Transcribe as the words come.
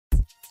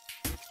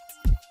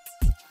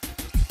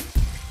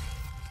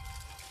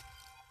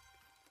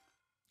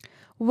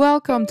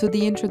Welcome to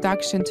the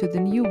introduction to the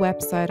new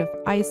website of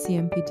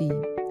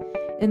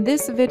ICMPD. In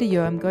this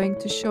video, I'm going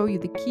to show you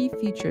the key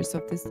features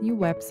of this new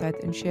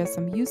website and share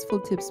some useful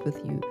tips with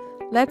you.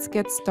 Let's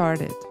get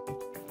started.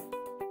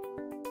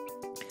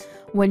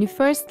 When you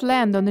first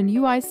land on the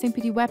new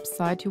ICMPD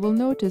website, you will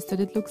notice that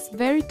it looks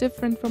very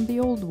different from the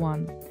old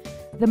one.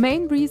 The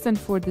main reason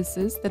for this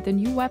is that the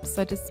new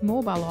website is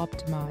mobile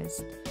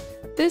optimized.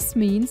 This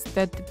means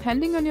that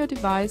depending on your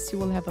device, you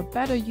will have a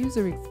better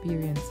user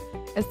experience,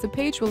 as the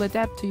page will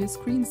adapt to your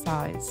screen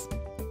size.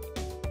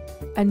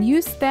 A new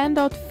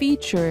standout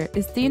feature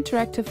is the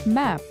interactive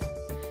map.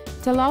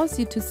 It allows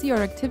you to see your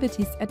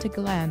activities at a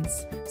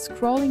glance.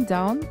 Scrolling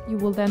down, you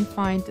will then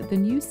find the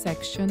news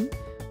section.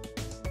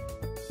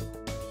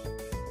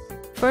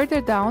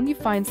 Further down, you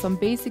find some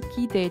basic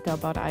key data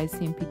about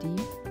ICMPD.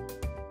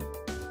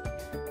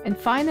 And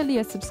finally,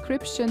 a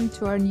subscription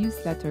to our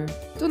newsletter.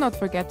 Do not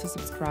forget to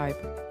subscribe,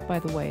 by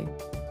the way.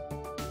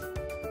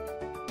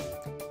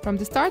 From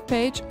the start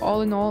page,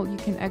 all in all, you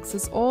can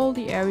access all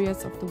the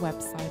areas of the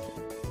website.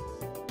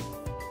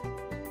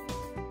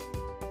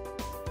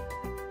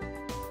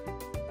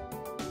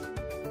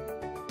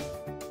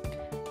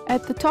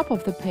 At the top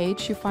of the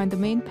page, you find the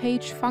main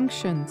page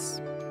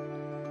functions.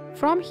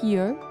 From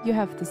here, you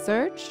have the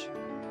search,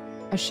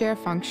 a share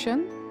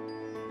function,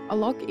 a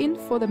login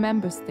for the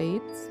member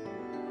states,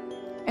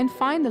 and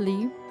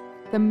finally,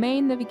 the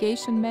main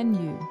navigation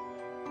menu.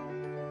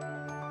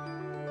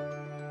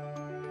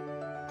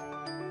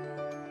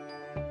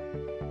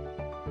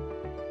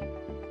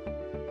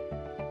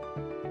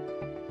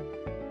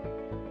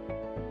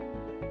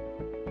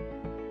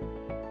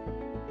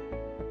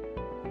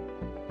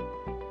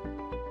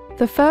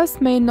 The first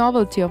main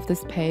novelty of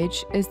this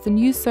page is the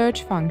new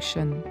search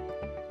function.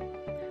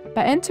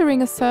 By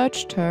entering a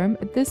search term,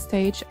 at this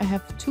stage I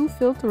have two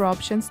filter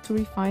options to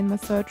refine my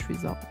search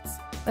results.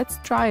 Let's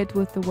try it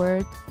with the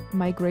word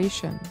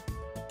migration.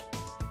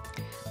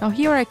 Now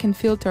here I can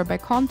filter by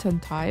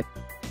content type,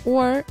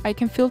 or I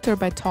can filter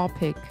by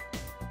topic.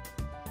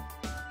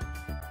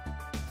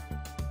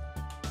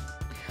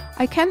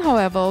 I can,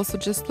 however, also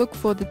just look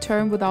for the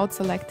term without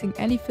selecting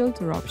any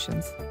filter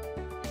options.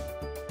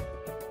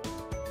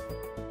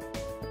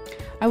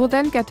 I will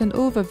then get an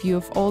overview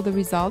of all the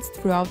results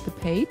throughout the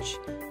page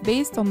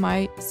based on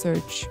my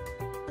search.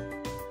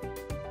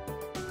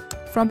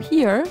 From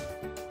here,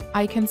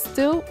 I can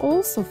still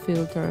also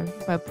filter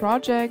by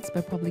projects,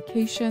 by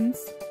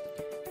publications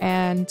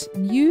and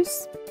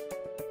news,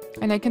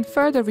 and I can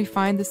further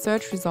refine the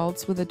search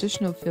results with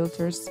additional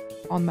filters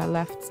on my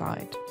left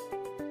side.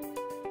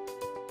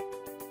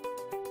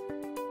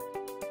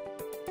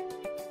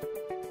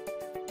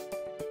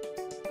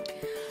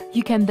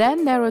 You can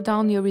then narrow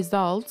down your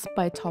results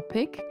by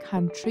topic,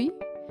 country,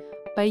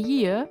 by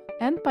year,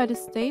 and by the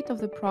state of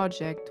the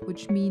project,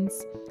 which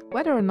means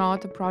whether or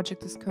not the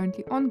project is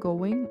currently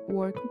ongoing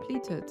or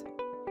completed.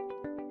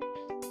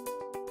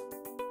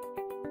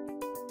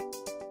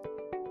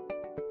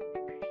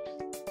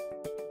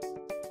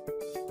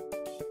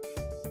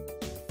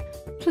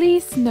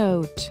 Please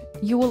note,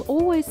 you will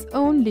always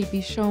only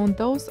be shown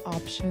those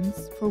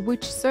options for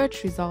which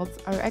search results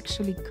are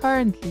actually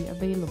currently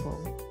available.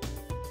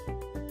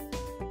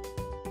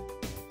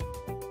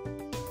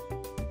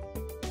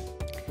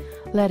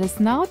 Let us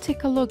now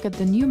take a look at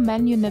the new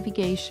menu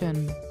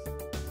navigation.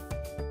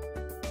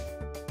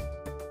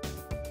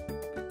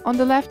 On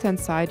the left-hand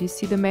side, you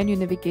see the menu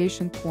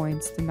navigation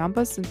points. The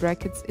numbers and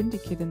brackets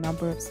indicate the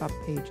number of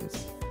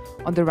subpages.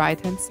 On the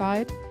right-hand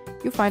side,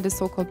 you find a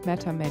so-called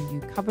meta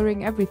menu,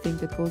 covering everything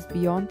that goes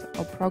beyond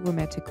our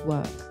programmatic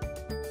work.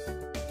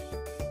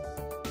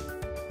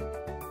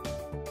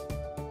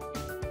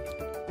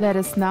 Let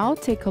us now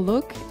take a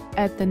look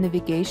at the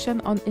navigation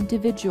on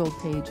individual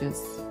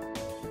pages.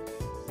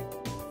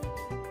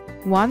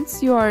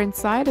 Once you are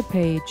inside a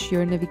page,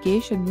 your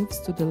navigation moves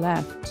to the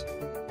left.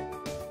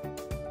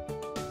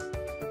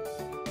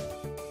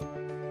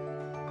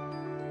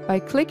 By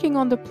clicking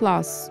on the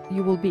plus,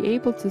 you will be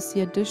able to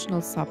see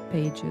additional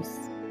subpages.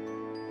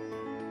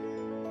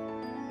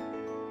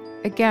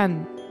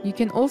 Again, you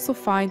can also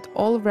find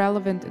all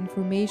relevant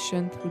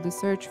information through the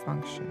search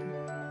function.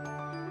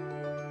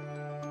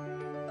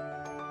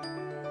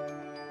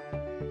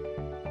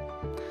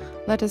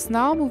 Let us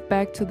now move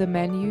back to the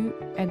menu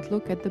and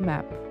look at the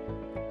map.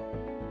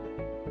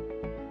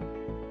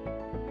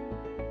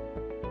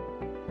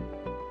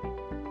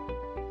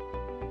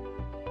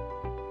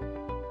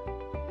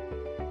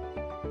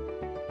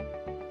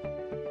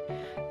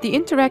 The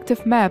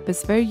interactive map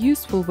is very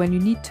useful when you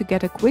need to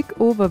get a quick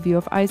overview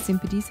of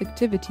ICMPD's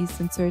activities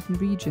in certain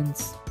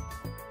regions.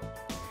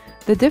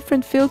 The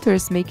different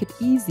filters make it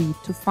easy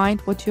to find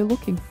what you're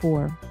looking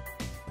for.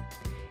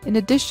 In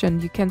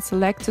addition, you can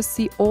select to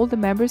see all the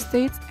member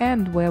states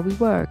and where we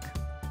work.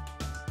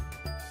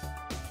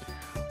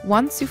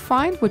 Once you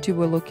find what you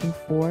were looking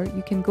for,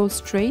 you can go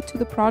straight to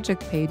the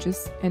project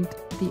pages and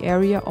the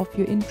area of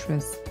your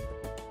interest.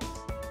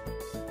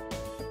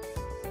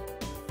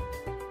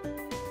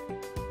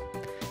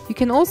 You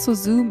can also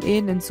zoom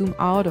in and zoom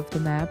out of the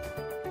map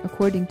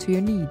according to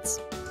your needs.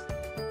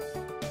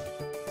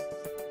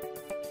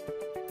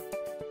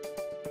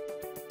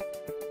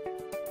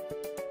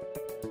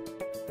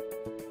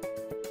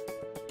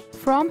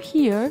 From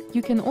here,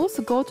 you can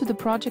also go to the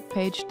project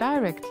page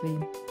directly,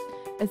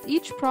 as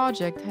each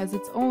project has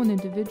its own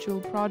individual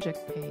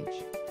project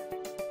page.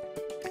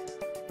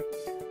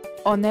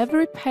 On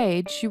every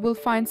page, you will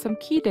find some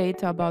key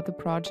data about the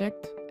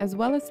project, as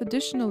well as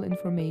additional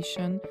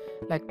information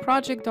like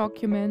project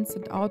documents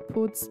and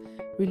outputs,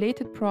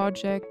 related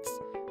projects,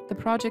 the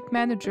project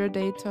manager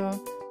data,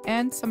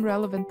 and some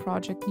relevant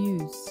project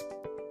news.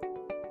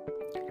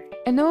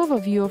 An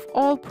overview of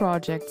all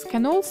projects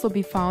can also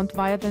be found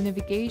via the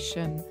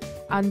navigation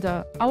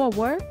under Our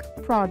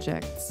Work,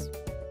 Projects.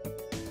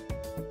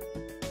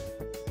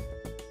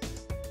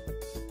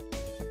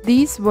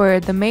 These were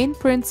the main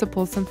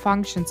principles and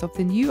functions of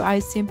the new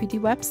ICMPD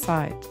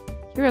website.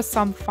 Here are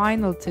some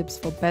final tips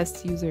for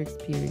best user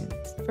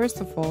experience.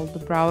 First of all, the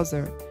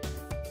browser.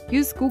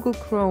 Use Google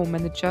Chrome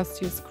and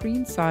adjust your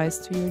screen size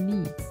to your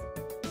needs.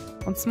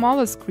 On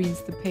smaller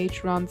screens, the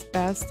page runs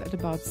best at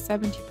about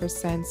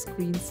 70%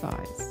 screen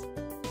size.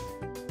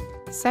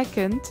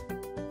 Second,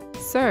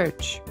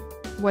 search.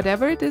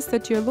 Whatever it is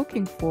that you're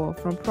looking for,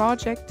 from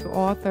project to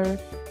author,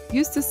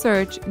 use the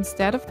search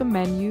instead of the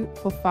menu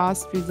for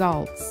fast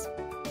results.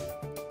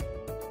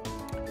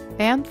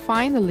 And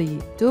finally,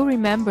 do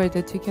remember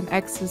that you can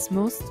access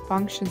most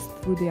functions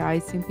through the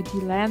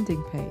ICMPD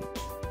landing page.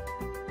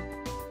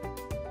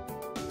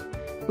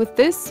 With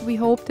this, we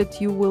hope that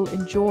you will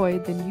enjoy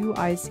the new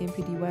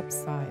ICMPD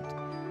website.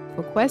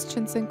 For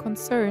questions and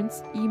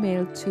concerns,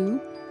 email to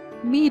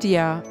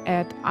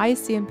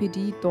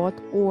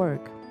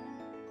media@icmpd.org.